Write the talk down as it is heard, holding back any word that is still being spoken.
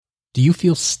Do you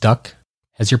feel stuck?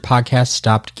 Has your podcast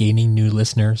stopped gaining new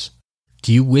listeners?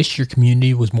 Do you wish your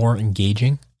community was more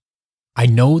engaging? I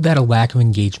know that a lack of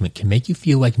engagement can make you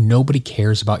feel like nobody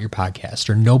cares about your podcast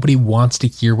or nobody wants to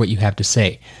hear what you have to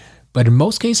say, but in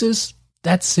most cases,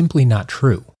 that's simply not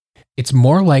true. It's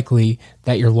more likely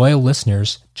that your loyal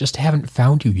listeners just haven't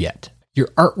found you yet. Your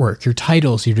artwork, your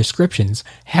titles, your descriptions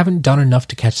haven't done enough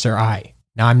to catch their eye.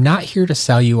 Now, I'm not here to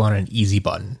sell you on an easy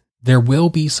button. There will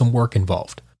be some work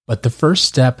involved, but the first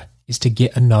step is to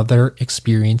get another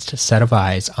experienced set of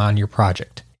eyes on your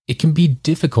project. It can be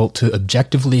difficult to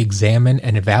objectively examine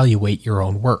and evaluate your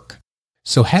own work.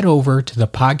 So head over to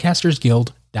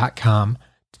thepodcastersguild.com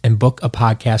and book a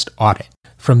podcast audit.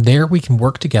 From there, we can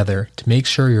work together to make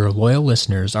sure your loyal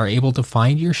listeners are able to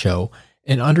find your show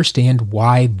and understand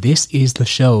why this is the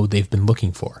show they've been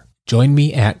looking for. Join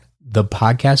me at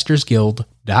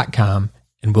thepodcastersguild.com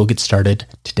and we'll get started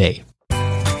today.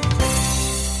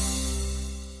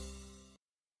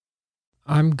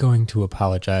 I'm going to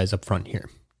apologize up front here.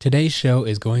 Today's show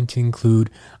is going to include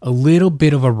a little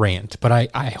bit of a rant, but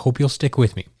I hope you'll stick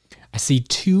with me. I see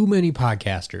too many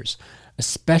podcasters,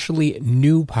 especially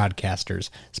new podcasters,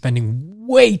 spending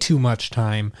way too much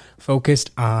time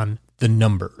focused on the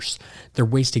numbers. They're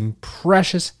wasting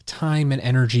precious time and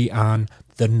energy on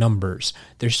the numbers.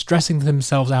 They're stressing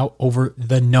themselves out over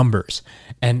the numbers.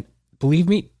 And believe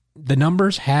me, the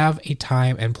numbers have a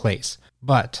time and place.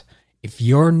 But if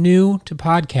you're new to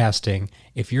podcasting,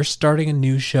 if you're starting a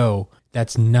new show,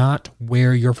 that's not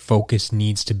where your focus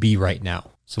needs to be right now.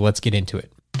 So let's get into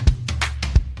it.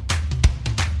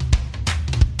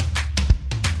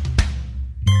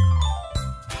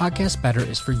 Podcast Better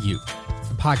is for you,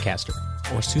 the podcaster,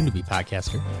 or soon-to-be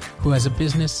podcaster, who has a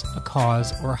business, a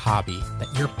cause, or a hobby that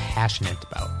you're passionate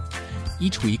about.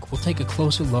 Each week, we'll take a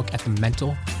closer look at the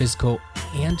mental, physical,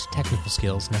 and technical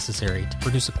skills necessary to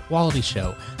produce a quality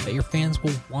show that your fans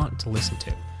will want to listen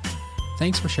to.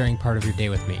 Thanks for sharing part of your day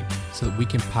with me so that we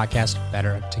can podcast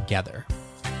better together.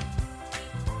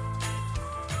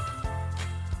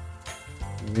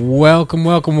 Welcome,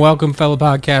 fellow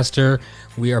podcaster.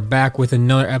 We are back with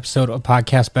another episode of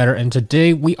Podcast Better, and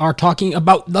today we are talking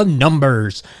about the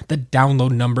numbers, the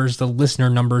download numbers, the listener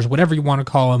numbers, whatever you want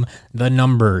to call them, the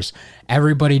numbers.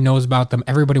 Everybody knows about them.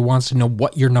 Everybody wants to know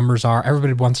what your numbers are.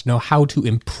 Everybody wants to know how to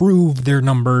improve their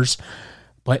numbers,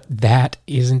 but that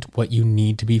isn't what you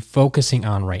need to be focusing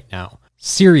on right now.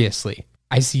 Seriously,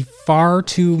 I see far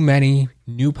too many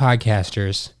new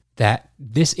podcasters that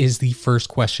this is the first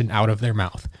question out of their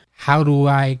mouth. How do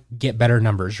I get better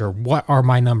numbers? Or what are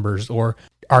my numbers? Or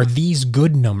are these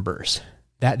good numbers?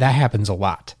 That happens a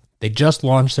lot. They just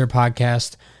launched their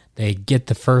podcast. They get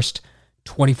the first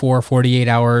 24, 48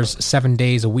 hours, 7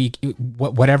 days a week,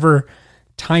 whatever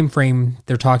time frame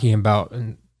they're talking about.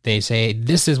 And they say,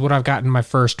 this is what I've got in my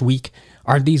first week.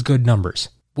 Are these good numbers?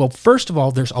 Well, first of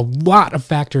all, there's a lot of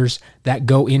factors that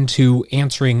go into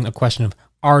answering a question of,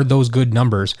 are those good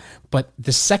numbers? But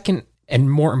the second and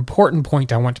more important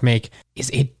point I want to make is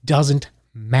it doesn't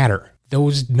matter.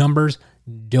 Those numbers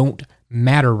don't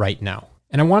matter right now.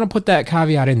 And I want to put that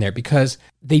caveat in there because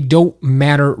they don't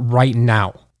matter right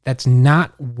now. That's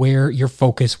not where your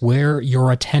focus, where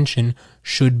your attention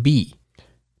should be.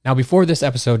 Now, before this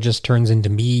episode just turns into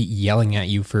me yelling at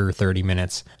you for 30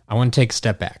 minutes, I want to take a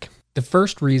step back. The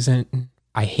first reason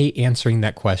I hate answering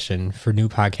that question for new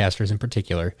podcasters in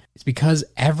particular is because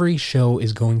every show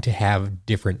is going to have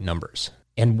different numbers.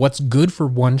 And what's good for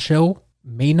one show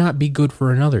may not be good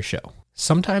for another show.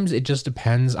 Sometimes it just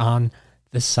depends on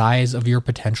the size of your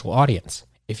potential audience.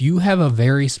 If you have a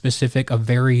very specific, a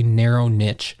very narrow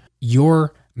niche,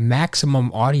 your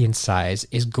maximum audience size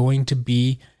is going to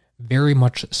be very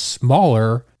much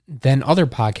smaller than other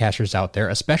podcasters out there,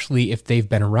 especially if they've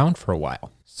been around for a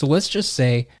while. So let's just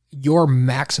say your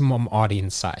maximum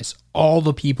audience size, all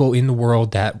the people in the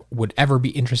world that would ever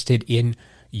be interested in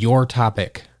your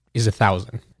topic is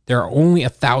 1,000. There are only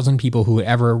 1,000 people who would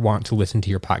ever want to listen to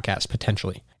your podcast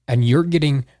potentially. And you're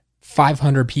getting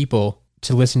 500 people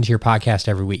to listen to your podcast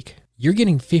every week. You're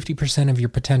getting 50% of your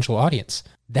potential audience.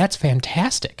 That's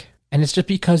fantastic. And it's just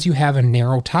because you have a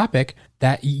narrow topic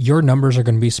that your numbers are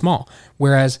going to be small.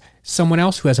 Whereas someone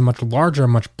else who has a much larger,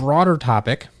 much broader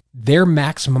topic, their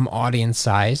maximum audience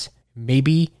size may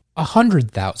be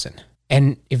 100,000.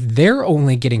 And if they're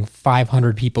only getting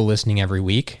 500 people listening every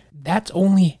week, that's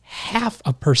only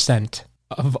 0.5%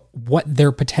 of what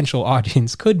their potential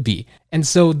audience could be. And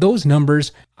so those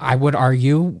numbers, I would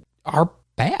argue, are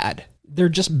bad. They're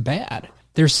just bad.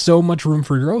 There's so much room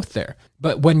for growth there.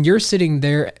 But when you're sitting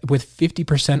there with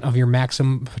 50% of your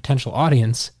maximum potential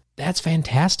audience, that's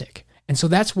fantastic. And so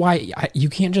that's why you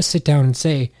can't just sit down and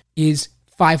say, Is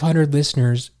 500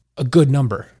 listeners a good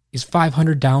number? Is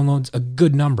 500 downloads a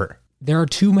good number? There are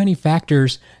too many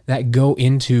factors that go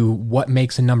into what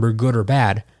makes a number good or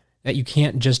bad that you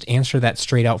can't just answer that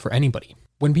straight out for anybody.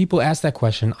 When people ask that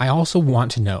question, I also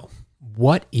want to know,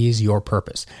 what is your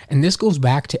purpose? And this goes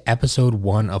back to episode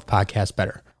 1 of Podcast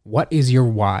Better. What is your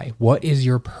why? What is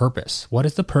your purpose? What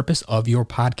is the purpose of your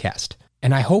podcast?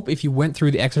 And I hope if you went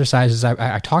through the exercises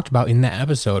I talked about in that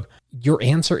episode, your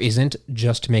answer isn't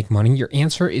just to make money. Your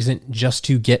answer isn't just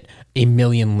to get 1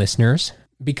 million listeners,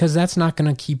 because that's not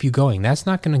going to keep you going. That's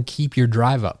not going to keep your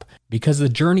drive up, because the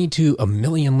journey to 1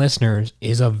 million listeners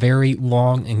is a very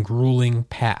long and grueling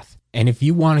path. And if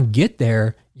you want to get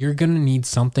there, you're going to need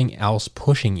something else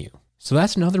pushing you. So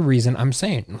that's another reason I'm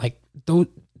saying, like,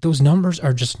 those numbers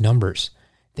are just numbers.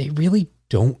 They really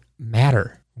don't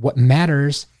matter. What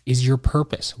matters is your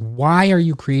purpose. Why are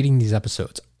you creating these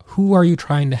episodes? Who are you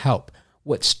trying to help?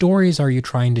 What stories are you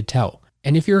trying to tell?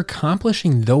 And if you're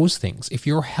accomplishing those things, if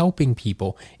you're helping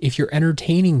people, if you're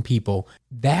entertaining people,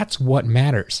 that's what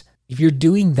matters. If you're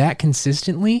doing that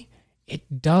consistently,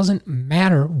 it doesn't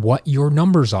matter what your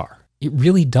numbers are. It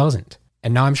really doesn't.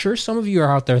 And now I'm sure some of you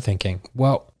are out there thinking,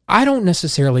 well, I don't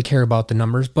necessarily care about the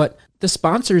numbers, but the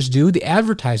sponsors do, the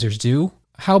advertisers do.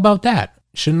 How about that?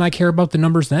 Shouldn't I care about the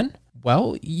numbers then?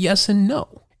 Well, yes and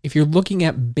no. If you're looking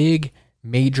at big,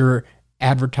 major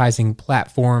advertising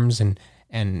platforms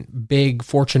and big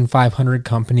Fortune 500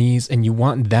 companies, and you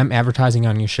want them advertising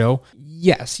on your show,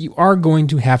 yes, you are going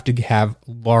to have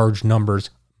large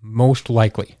numbers, most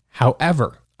likely.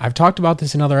 However, I've talked about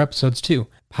this in other episodes too.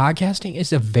 Podcasting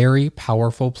is a very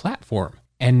powerful platform,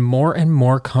 and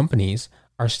more companies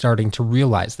are starting to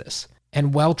realize this.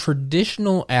 And while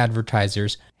traditional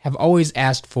advertisers have always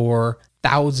asked for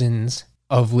thousands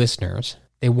of listeners,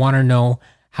 they want to know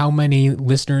how many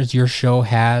listeners your show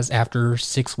has after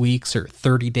 6 weeks or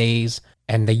 30 days,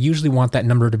 and they usually want that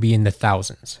number to be in the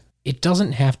thousands. It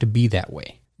doesn't have to be that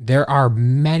way. There are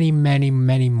many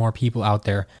more people out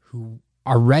there who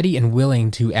are ready and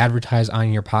willing to advertise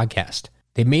on your podcast.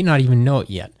 They may not even know it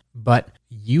yet, but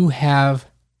you have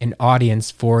an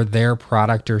audience for their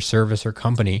product or service or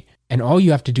company, and all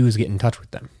you have to do is get in touch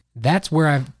with them. That's where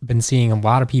I've been seeing a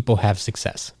lot of people have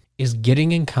success, is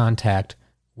getting in contact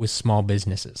with small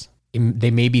businesses. They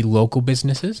may be local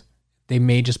businesses. They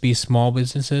may just be small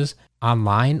businesses,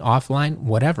 online, offline,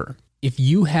 whatever. If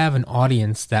you have an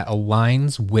audience that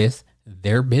aligns with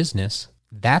their business,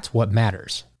 that's what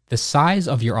matters. The size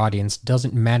of your audience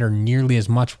doesn't matter nearly as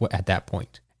much at that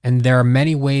point. And there are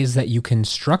many ways that you can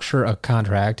structure a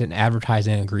contract, an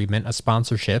advertising agreement, a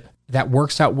sponsorship that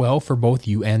works out well for both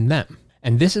you and them.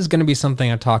 And this is going to be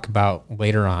something I talk about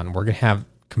later on. We're going to have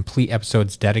complete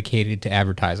episodes dedicated to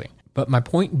advertising. But my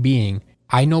point being,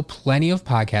 I know plenty of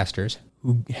podcasters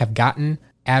who have gotten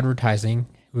advertising,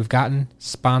 who have gotten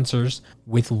sponsors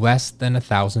with less than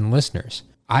 1,000 listeners.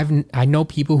 I know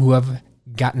people who have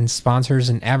gotten sponsors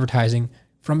and advertising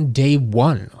from day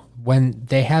one when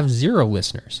they have 0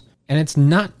 listeners. And it's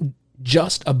not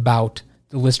just about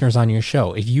the listeners on your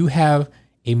show. If you have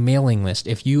a mailing list,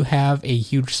 if you have a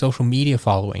huge social media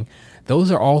following,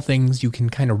 those are all things you can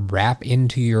kind of wrap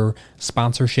into your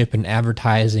sponsorship and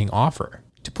advertising offer.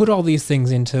 To put all these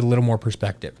things into a little more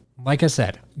perspective, like I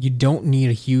said, you don't need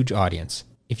a huge audience.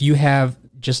 If you have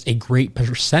just a great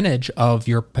percentage of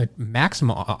your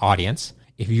maximum audience,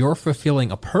 if you're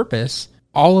fulfilling a purpose,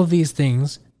 all of these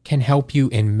things can help you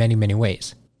in many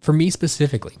ways. For me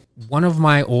specifically, one of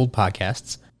my old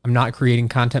podcasts, I'm not creating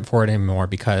content for it anymore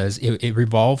because it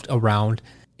revolved around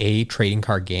a trading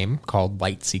card game called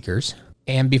Light Seekers.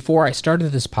 And before I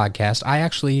started this podcast, I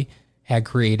actually had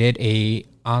created a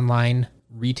online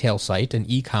retail site, an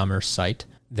e-commerce site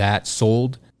that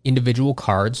sold individual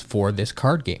cards for this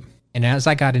card game. And as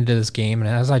I got into this game and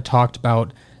as I talked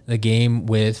about the game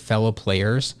with fellow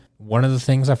players, one of the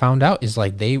things I found out is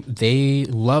like they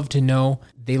love to know,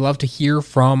 they love to hear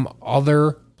from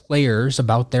other players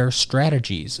about their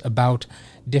strategies, about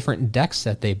different decks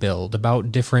that they build,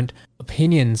 about different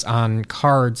opinions on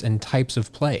cards and types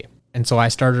of play. And so I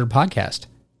started a podcast.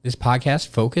 This podcast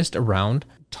focused around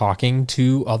talking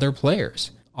to other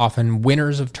players, often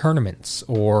winners of tournaments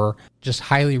or just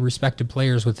highly respected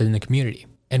players within the community.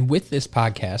 And with this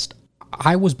podcast,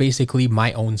 I was basically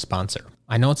my own sponsor.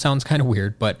 I know it sounds kind of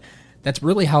weird, but that's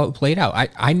really how it played out.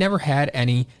 I never had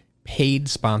any paid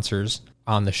sponsors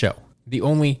on the show. The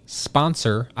only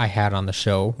sponsor I had on the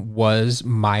show was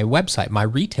my website, my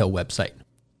retail website,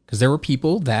 because there were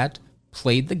people that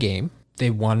played the game. They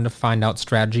wanted to find out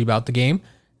strategy about the game.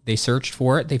 They searched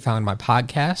for it. They found my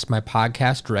podcast. My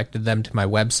podcast directed them to my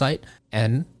website,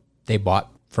 and they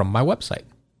bought from my website.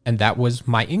 and that was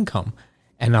my income.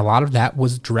 And a lot of that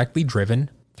was directly driven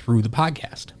through the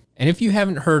podcast. And if you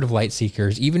haven't heard of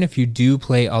Lightseekers, even if you do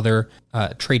play other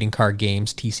trading card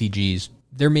games, TCGs,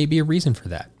 there may be a reason for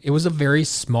that. It was a very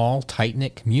small,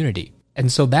 tight-knit community.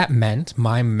 And so that meant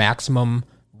my maximum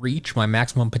reach, my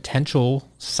maximum potential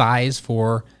size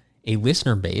for a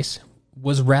listener base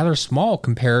was rather small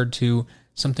compared to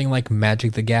something like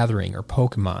Magic the Gathering or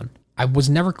Pokemon. I was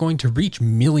never going to reach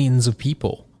millions of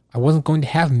people. I wasn't going to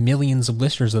have millions of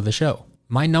listeners of the show.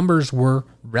 My numbers were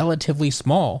relatively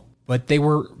small, but they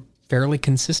were fairly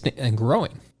consistent and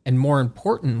growing. And more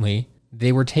importantly,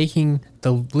 they were taking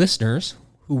the listeners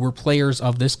who were players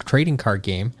of this trading card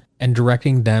game and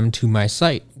directing them to my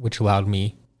site, which allowed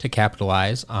me to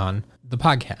capitalize on the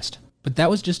podcast. But that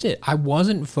was just it. I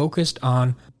wasn't focused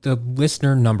on the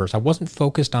listener numbers. I wasn't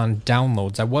focused on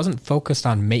downloads. I wasn't focused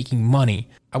on making money.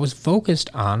 I was focused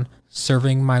on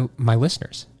serving my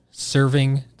listeners,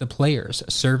 serving the players,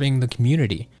 serving the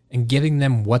community, and giving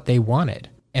them what they wanted.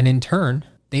 And in turn,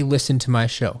 they listened to my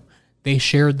show. They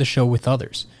shared the show with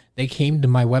others. They came to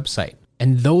my website.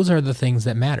 And those are the things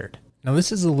that mattered. Now,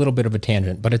 this is a little bit of a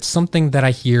tangent, but it's something that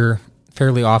I hear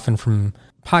fairly often from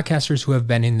podcasters who have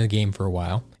been in the game for a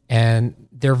while. And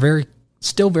they're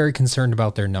still very concerned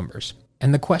about their numbers.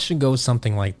 And the question goes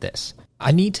something like this.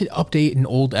 I need to update an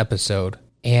old episode,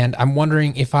 and I'm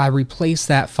wondering if I replace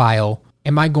that file,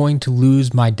 am I going to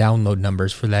lose my download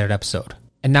numbers for that episode?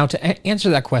 And now to answer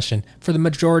that question, for the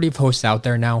majority of hosts out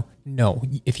there now, no.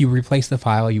 If you replace the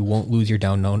file, you won't lose your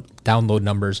download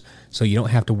numbers, so you don't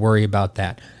have to worry about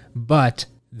that. But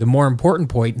the more important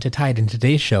point to tie it in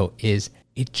today's show is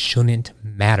it shouldn't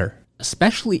matter,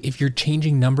 especially if you're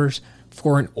changing numbers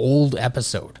for an old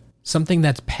episode, something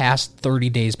that's past 30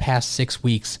 days, past 6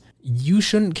 weeks. You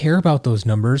shouldn't care about those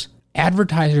numbers.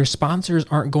 Advertisers, sponsors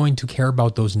aren't going to care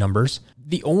about those numbers.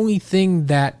 The only thing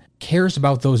that cares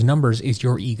about those numbers is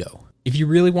your ego. If you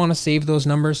really want to save those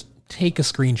numbers, take a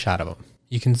screenshot of them.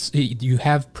 You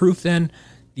have proof then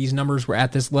these numbers were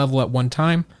at this level at one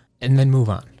time, and then move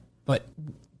on. But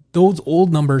those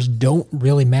old numbers don't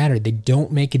really matter. They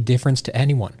don't make a difference to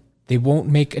anyone. They won't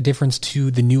make a difference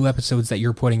to the new episodes that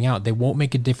you're putting out. They won't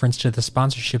make a difference to the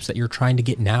sponsorships that you're trying to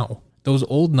get now. Those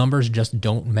old numbers just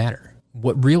don't matter.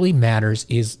 What really matters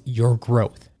is your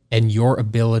growth and your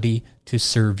ability to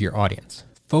serve your audience.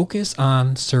 Focus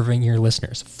on serving your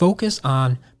listeners. Focus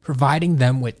on providing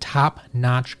them with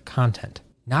top-notch content.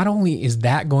 Not only is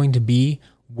that going to be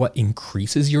what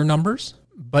increases your numbers,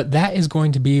 but that is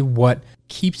going to be what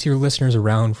keeps your listeners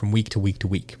around from week to week to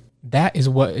week. That is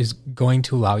what is going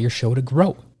to allow your show to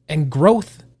grow. And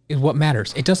growth is what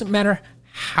matters. It doesn't matter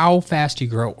how fast you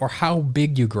grow or how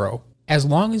big you grow, as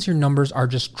long as your numbers are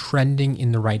just trending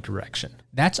in the right direction.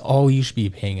 That's all you should be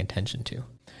paying attention to.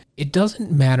 It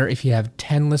doesn't matter if you have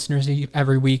 10 listeners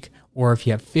every week, or if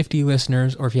you have 50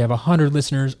 listeners, or if you have 100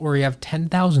 listeners, or you have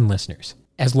 10,000 listeners.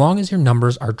 As long as your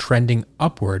numbers are trending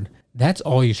upward, that's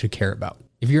all you should care about.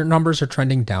 If your numbers are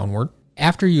trending downward,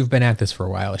 after you've been at this for a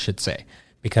while, I should say,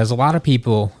 because a lot of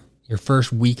people, your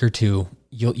first week or two,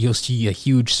 you'll see a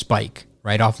huge spike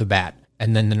right off the bat,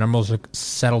 and then the numbers will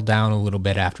settle down a little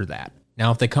bit after that.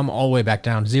 Now, if they come all the way back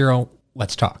down to zero,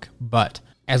 let's talk. But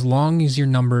as long as your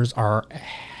numbers are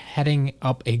heading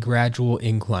up a gradual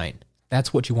incline,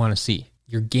 that's what you want to see.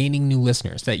 You're gaining new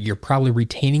listeners, that you're probably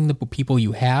retaining the people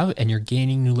you have, and you're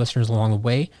gaining new listeners along the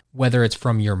way, whether it's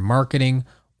from your marketing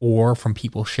or from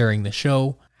people sharing the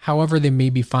show, however they may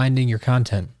be finding your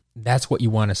content. That's what you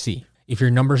want to see. If your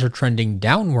numbers are trending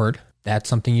downward, that's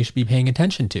something you should be paying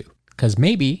attention to, because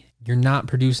maybe you're not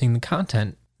producing the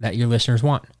content that your listeners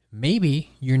want.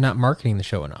 Maybe you're not marketing the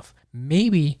show enough.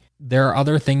 Maybe there are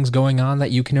other things going on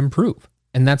that you can improve.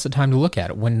 And that's the time to look at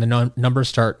it, when the numbers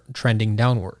start trending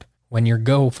downward. When you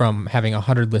go from having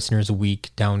 100 listeners a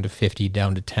week down to 50,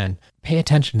 down to 10, pay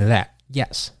attention to that,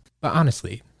 yes. But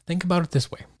honestly, think about it this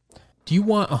way. Do you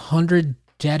want 100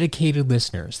 dedicated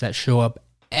listeners that show up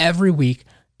every week,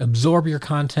 absorb your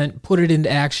content, put it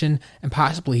into action, and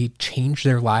possibly change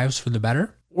their lives for the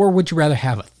better? Or would you rather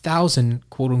have 1,000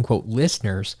 quote-unquote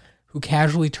listeners who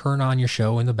casually turn on your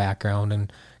show in the background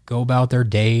and go about their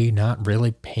day, not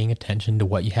really paying attention to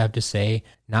what you have to say,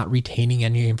 not retaining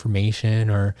any information,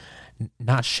 or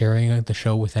not sharing the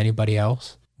show with anybody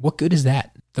else? What good is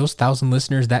that? Those 1,000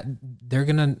 listeners, that they're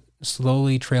going to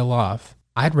slowly trail off.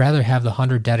 I'd rather have the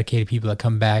 100 dedicated people that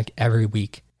come back every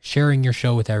week, sharing your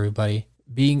show with everybody,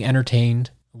 being entertained,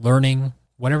 learning,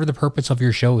 whatever the purpose of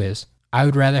your show is. I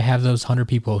would rather have those 100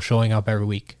 people showing up every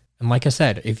week. And like I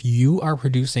said, if you are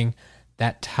producing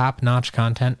that top-notch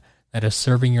content that is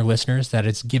serving your listeners, that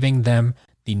is giving them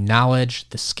the knowledge,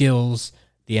 the skills,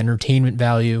 the entertainment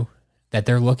value that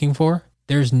they're looking for,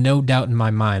 there's no doubt in my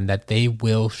mind that they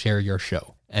will share your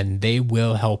show and they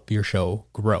will help your show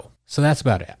grow. So that's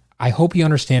about it. I hope you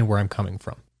understand where I'm coming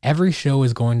from. Every show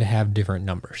is going to have different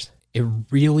numbers. It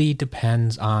really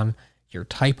depends on your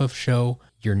type of show,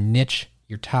 your niche,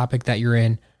 your topic that you're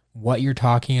in, what you're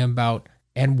talking about,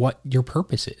 and what your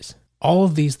purpose is. All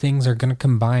of these things are going to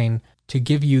combine to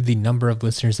give you the number of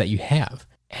listeners that you have.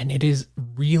 And it is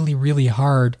really, really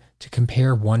hard to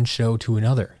compare one show to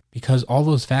another because all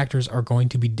those factors are going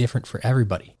to be different for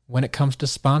everybody. When it comes to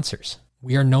sponsors,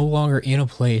 we are no longer in a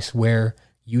place where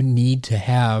you need to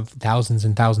have thousands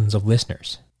and thousands of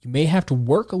listeners. You may have to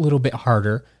work a little bit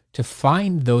harder to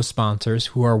find those sponsors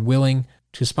who are willing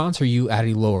to sponsor you at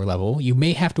a lower level. You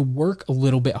may have to work a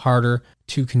little bit harder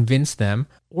to convince them,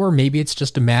 or maybe it's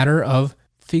just a matter of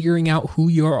figuring out who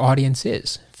your audience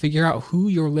is, figure out who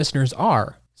your listeners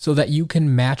are so that you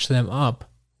can match them up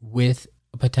with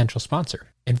a potential sponsor.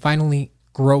 And finally,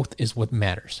 growth is what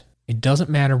matters. It doesn't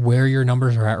matter where your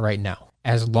numbers are at right now.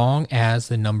 As long as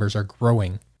the numbers are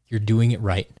growing, you're doing it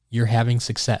right. You're having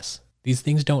success. These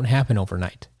things don't happen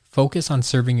overnight. Focus on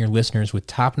serving your listeners with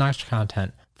top-notch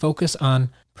content. Focus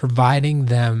on providing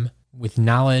them with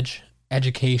knowledge,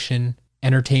 education,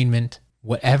 entertainment,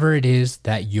 whatever it is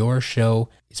that your show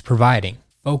is providing.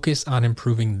 Focus on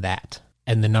improving that,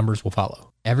 and the numbers will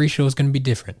follow. Every show is going to be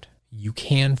different. You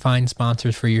can find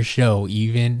sponsors for your show,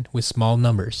 even with small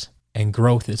numbers, and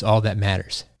growth is all that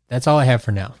matters. That's all I have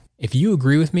for now. If you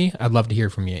agree with me, I'd love to hear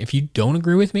from you. If you don't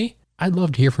agree with me, I'd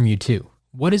love to hear from you too.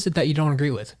 What is it that you don't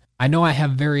agree with? I know I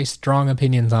have very strong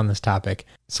opinions on this topic,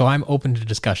 so I'm open to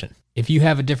discussion. If you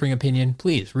have a differing opinion,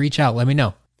 please reach out, let me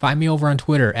know. Find me over on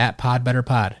Twitter at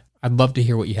PodBetterPod. I'd love to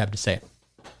hear what you have to say.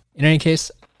 In any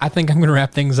case, I think I'm going to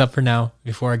wrap things up for now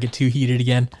before I get too heated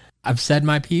again. I've said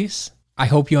my piece. I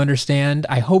hope you understand.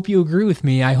 I hope you agree with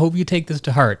me. I hope you take this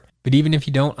to heart. But even if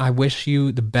you don't, I wish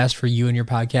you the best for you and your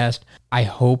podcast. I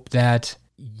hope that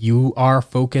you are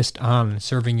focused on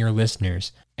serving your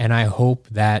listeners, and I hope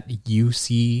that you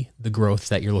see the growth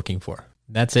that you're looking for.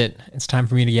 That's it. It's time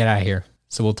for me to get out of here.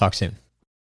 So we'll talk soon.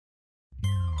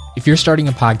 If you're starting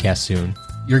a podcast soon,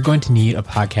 you're going to need a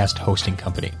podcast hosting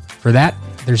company. For that,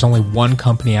 there's only one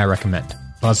company I recommend,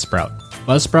 Buzzsprout.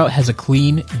 Buzzsprout has a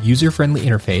clean, user-friendly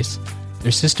interface.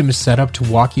 Their system is set up to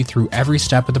walk you through every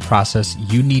step of the process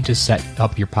you need to set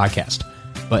up your podcast.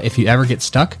 But if you ever get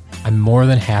stuck, I'm more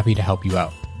than happy to help you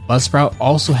out. Buzzsprout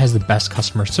also has the best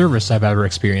customer service I've ever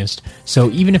experienced, so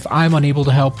even if I'm unable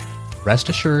to help, rest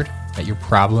assured that your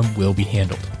problem will be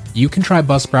handled. You can try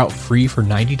Buzzsprout free for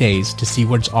 90 days to see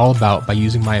what it's all about by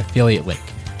using my affiliate link.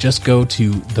 Just go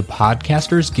to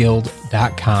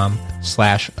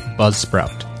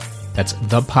thepodcastersguild.com/Buzzsprout. That's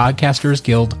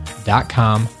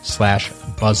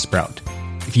thepodcastersguild.com/Buzzsprout.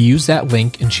 If you use that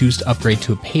link and choose to upgrade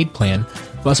to a paid plan,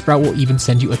 Buzzsprout will even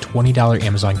send you a $20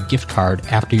 Amazon gift card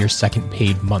after your second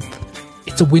paid month.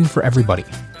 It's a win for everybody.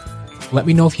 Let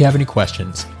me know if you have any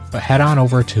questions, but head on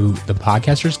over to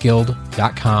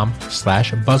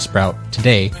thepodcastersguild.com/Buzzsprout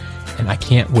today, and I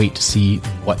can't wait to see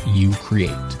what you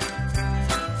create.